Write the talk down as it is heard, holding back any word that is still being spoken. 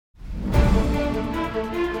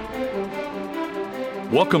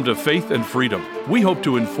Welcome to Faith and Freedom. We hope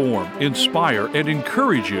to inform, inspire, and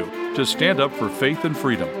encourage you to stand up for faith and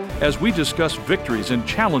freedom as we discuss victories and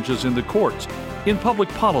challenges in the courts, in public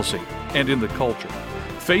policy, and in the culture.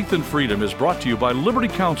 Faith and Freedom is brought to you by Liberty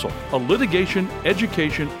Counsel, a litigation,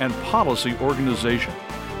 education, and policy organization.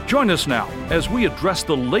 Join us now as we address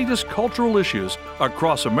the latest cultural issues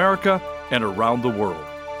across America and around the world.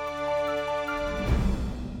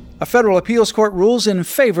 A federal appeals court rules in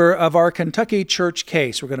favor of our Kentucky church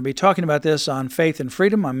case. We're going to be talking about this on Faith and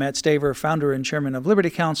Freedom. I'm Matt Staver, founder and chairman of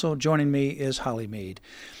Liberty Counsel. Joining me is Holly Mead.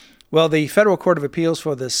 Well, the Federal Court of Appeals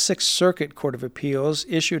for the Sixth Circuit Court of Appeals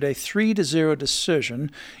issued a 3-0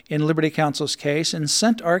 decision in Liberty Counsel's case and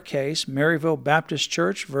sent our case, Maryville Baptist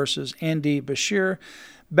Church versus Andy Beshear,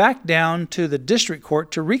 back down to the district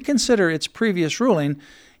court to reconsider its previous ruling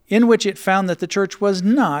in which it found that the church was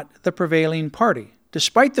not the prevailing party,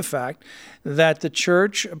 despite the fact that the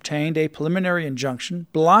church obtained a preliminary injunction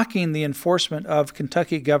blocking the enforcement of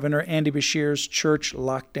Kentucky Governor Andy Beshear's church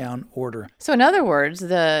lockdown order. So in other words,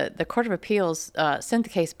 the Court of Appeals sent the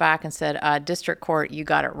case back and said, District Court, you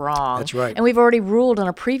got it wrong. That's right. And we've already ruled on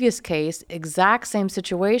a previous case, exact same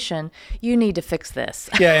situation, you need to fix this.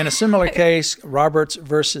 Yeah, in a similar case, Roberts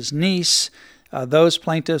versus Neese, those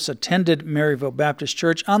plaintiffs attended Maryville Baptist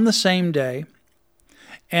Church on the same day,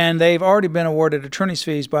 and they've already been awarded attorney's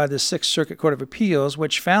fees by the Sixth Circuit Court of Appeals,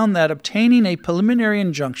 which found that obtaining a preliminary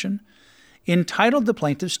injunction entitled the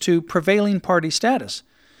plaintiffs to prevailing party status.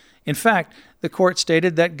 In fact, the court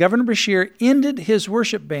stated that Governor Beshear ended his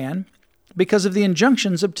worship ban because of the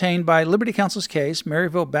injunctions obtained by Liberty Counsel's case,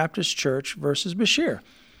 Maryville Baptist Church versus Beshear.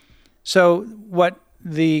 So what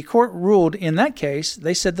the court ruled in that case,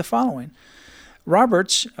 they said the following.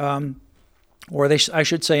 Roberts, I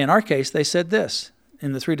should say in our case, they said this.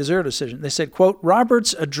 In the 3-0 decision, they said, quote,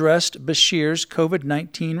 Roberts addressed Beshear's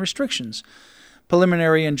COVID-19 restrictions,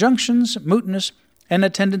 preliminary injunctions, mootness, and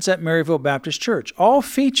attendance at Maryville Baptist Church, all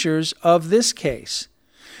features of this case.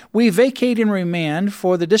 We vacate and remand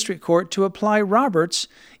for the district court to apply Roberts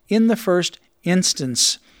in the first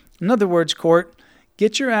instance. In other words, court,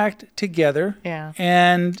 get your act together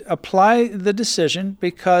and apply the decision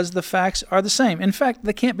because the facts are the same. In fact,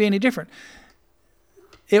 they can't be any different.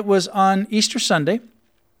 It was on Easter Sunday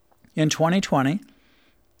in 2020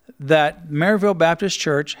 that Maryville Baptist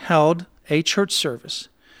Church held a church service.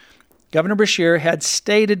 Governor Beshear had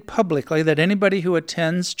stated publicly that anybody who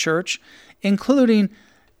attends church, including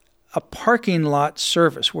a parking lot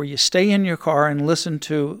service where you stay in your car and listen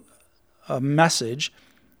to a message,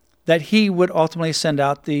 that he would ultimately send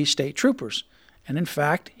out the state troopers. And in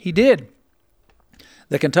fact, he did.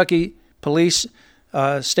 The Kentucky police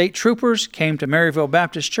state troopers came to Maryville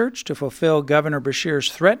Baptist Church to fulfill Governor Beshear's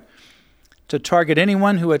threat to target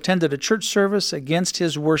anyone who attended a church service against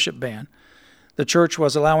his worship ban. The church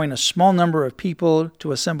was allowing a small number of people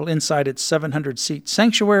to assemble inside its 700-seat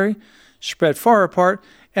sanctuary, spread far apart,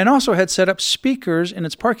 and also had set up speakers in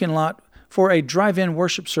its parking lot for a drive-in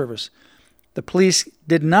worship service. The police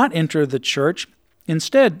did not enter the church.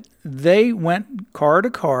 Instead, they went car to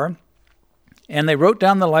car, and they wrote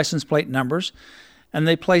down the license plate numbers, and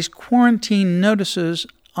they placed quarantine notices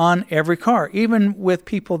on every car, even with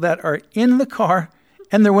people that are in the car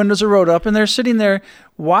and their windows are rolled up, and they're sitting there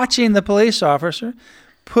watching the police officer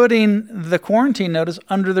putting the quarantine notice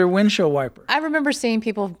under their windshield wiper. I remember seeing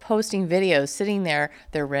people posting videos sitting there,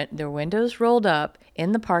 their windows rolled up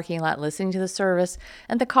in the parking lot listening to the service,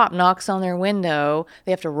 and the cop knocks on their window.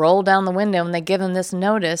 They have to roll down the window, and they give them this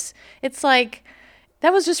notice. It's like,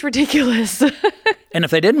 that was just ridiculous. And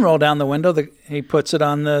if they didn't roll down the window, he puts it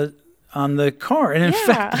on the car. And in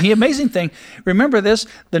fact, the amazing thing, remember this,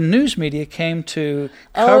 the news media came to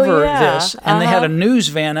cover this, and they had a news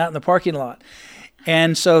van out in the parking lot.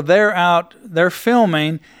 And so they're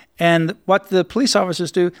filming, and what the police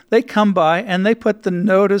officers do, they come by and they put the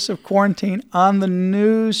notice of quarantine on the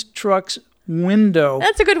news truck's window.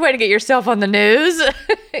 That's a good way to get yourself on the news.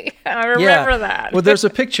 I remember that. Well, there's a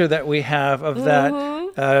picture that we have of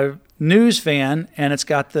that news van, and it's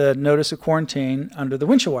got the notice of quarantine under the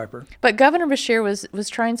windshield wiper. But Governor Beshear was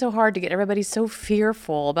trying so hard to get everybody so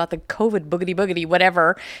fearful about the COVID boogity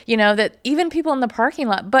whatever, that even people in the parking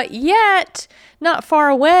lot, but yet not far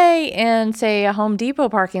away in, say, a Home Depot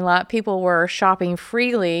parking lot, people were shopping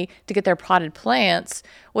freely to get their potted plants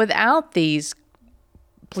without these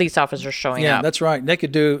police officers showing up. Yeah, that's right. They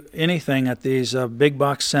could do anything at these big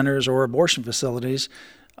box centers or abortion facilities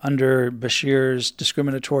under Beshear's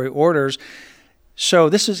discriminatory orders. So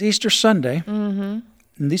this is Easter Sunday, and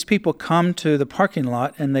these people come to the parking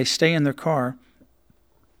lot and they stay in their car,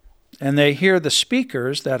 and they hear the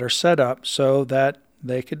speakers that are set up so that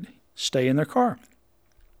they could stay in their car.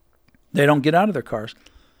 They don't get out of their cars.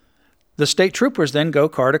 The state troopers then go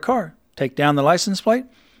car to car, take down the license plate.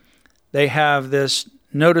 They have this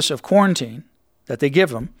notice of quarantine that they give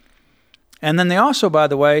them. And then they also, by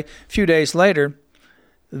the way, a few days later,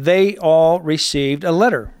 they all received a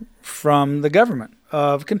letter from the government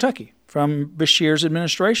of Kentucky, from Beshear's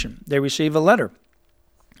administration. They receive a letter,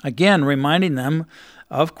 again, reminding them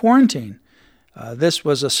of quarantine. This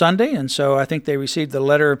was a Sunday, and so I think they received the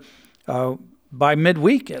letter by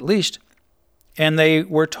midweek at least. And they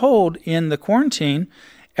were told in the quarantine,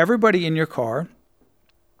 everybody in your car,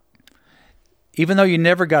 even though you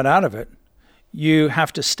never got out of it, you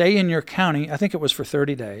have to stay in your county. I think it was for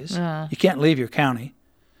 30 days. You can't leave your county.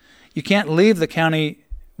 You can't leave the county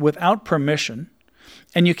without permission,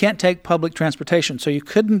 and you can't take public transportation. So you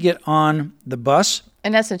couldn't get on the bus.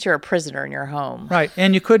 In essence, you're a prisoner in your home. Right,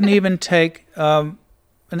 and you couldn't even take an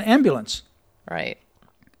ambulance. Right.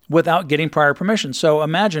 Without getting prior permission. So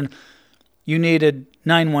imagine you needed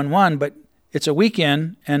 911, but it's a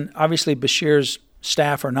weekend, and obviously Beshear's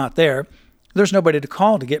staff are not there. There's nobody to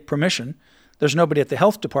call to get permission. There's nobody at the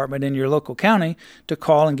health department in your local county to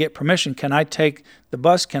call and get permission. Can I take the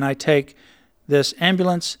bus? Can I take this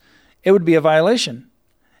ambulance? It would be a violation.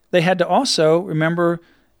 They had to also, remember,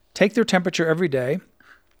 take their temperature every day,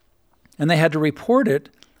 and they had to report it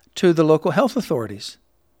to the local health authorities.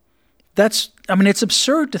 It's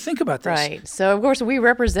absurd to think about this. Right. So, of course, we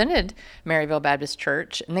represented Maryville Baptist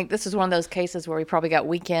Church. I think this is one of those cases where we probably got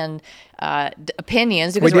weekend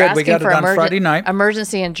opinions because we're asking for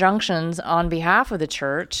emergency injunctions on behalf of the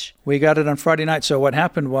church. We got it on Friday night. So what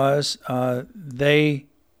happened was they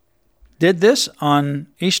did this on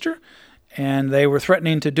Easter, and they were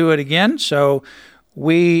threatening to do it again. So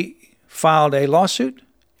we filed a lawsuit.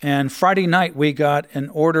 And Friday night, we got an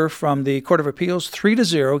order from the Court of Appeals,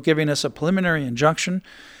 3-0, giving us a preliminary injunction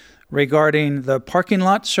regarding the parking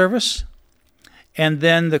lot service. And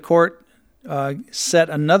then the court set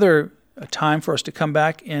another time for us to come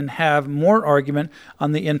back and have more argument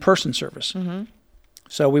on the in-person service. Mm-hmm.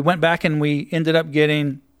 So we went back and we ended up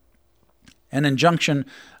getting an injunction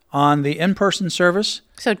on the in-person service.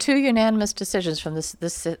 So 2 unanimous decisions from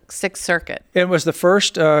this Sixth Circuit. It was the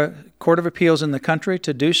first Court of Appeals in the country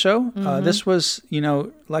to do so. Mm-hmm. This was,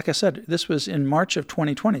 like I said, this was in March of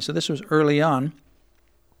 2020, so this was early on.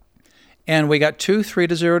 And we got 2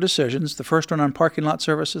 3-0 decisions, the first one on parking lot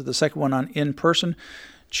services, the second one on in-person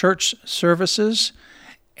church services.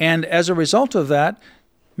 And as a result of that,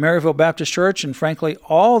 Maryville Baptist Church, and frankly,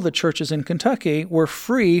 all the churches in Kentucky, were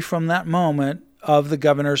free from that moment of the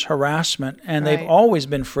governor's harassment, and they've always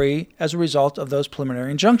been free as a result of those preliminary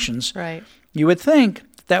injunctions. Right. You would think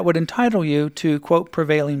that would entitle you to, quote,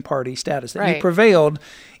 prevailing party status, that you prevailed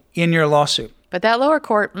in your lawsuit. But that lower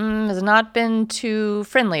court has not been too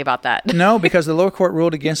friendly about that. No, because the lower court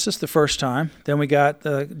ruled against us the first time. Then we got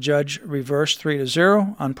the judge reversed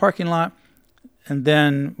 3-0 on parking lot, and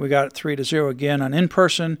then we got 3-0 again on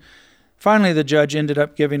in-person. Finally, the judge ended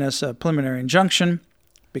up giving us a preliminary injunction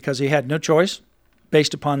because he had no choice,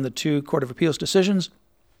 based upon the 2 Court of Appeals decisions.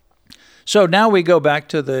 So now we go back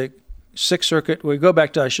to the Sixth Circuit. We go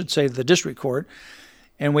back to, I should say, the district court,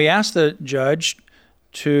 and we ask the judge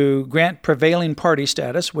to grant prevailing party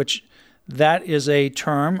status, which that is a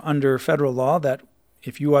term under federal law that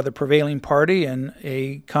if you are the prevailing party in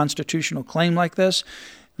a constitutional claim like this,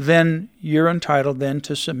 then you're entitled then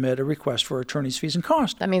to submit a request for attorney's fees and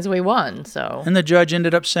costs. That means we won, so. And the judge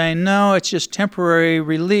ended up saying, no, it's just temporary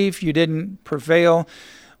relief. You didn't prevail.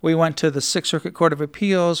 We went to the Sixth Circuit Court of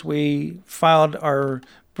Appeals. We filed our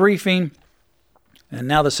briefing. And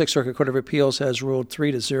now the Sixth Circuit Court of Appeals has ruled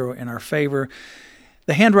 3-0 in our favor.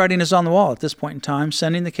 The handwriting is on the wall at this point in time,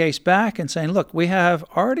 sending the case back and saying, look, we have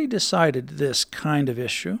already decided this kind of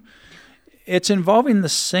issue. It's involving the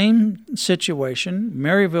same situation,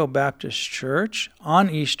 Maryville Baptist Church, on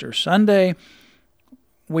Easter Sunday.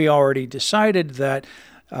 We already decided that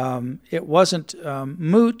it wasn't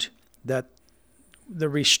moot, that the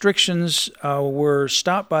restrictions were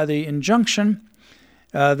stopped by the injunction,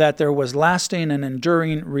 that there was lasting and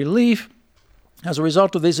enduring relief as a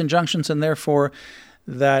result of these injunctions, and therefore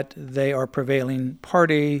that they are prevailing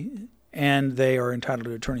party and they are entitled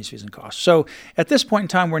to attorney's fees and costs. So at this point in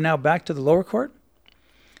time, we're now back to the lower court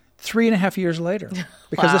 3.5 years later,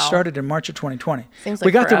 because this started in March of 2020. Seems like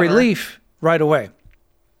we got forever. the relief right away.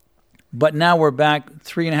 But now we're back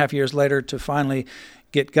 3.5 years later to finally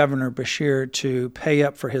get Governor Beshear to pay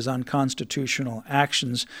up for his unconstitutional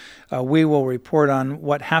actions. We will report on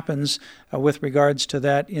what happens with regards to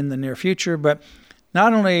that in the near future. But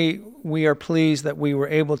Not only we are pleased that we were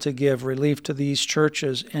able to give relief to these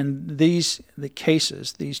churches, and the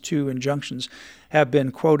cases, these two injunctions, have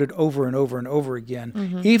been quoted over and over and over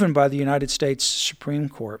again, even by the United States Supreme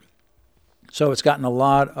Court. So it's gotten a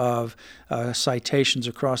lot of citations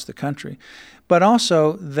across the country. But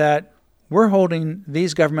also that we're holding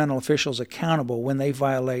these governmental officials accountable when they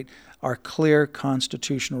violate our clear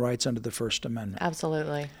constitutional rights under the First Amendment.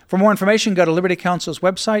 Absolutely. For more information, go to Liberty Counsel's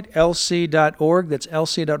website, lc.org. That's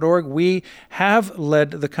lc.org. We have led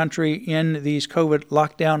the country in these COVID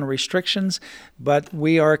lockdown restrictions, but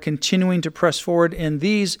we are continuing to press forward in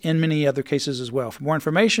these and many other cases as well. For more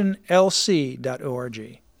information,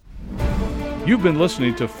 lc.org. You've been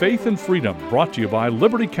listening to Faith and Freedom, brought to you by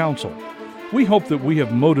Liberty Counsel. We hope that we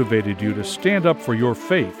have motivated you to stand up for your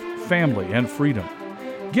faith, family, and freedom.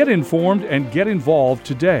 Get informed and get involved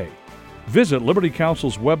today. Visit Liberty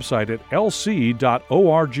Counsel's website at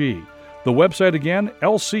lc.org. The website again,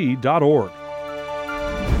 lc.org.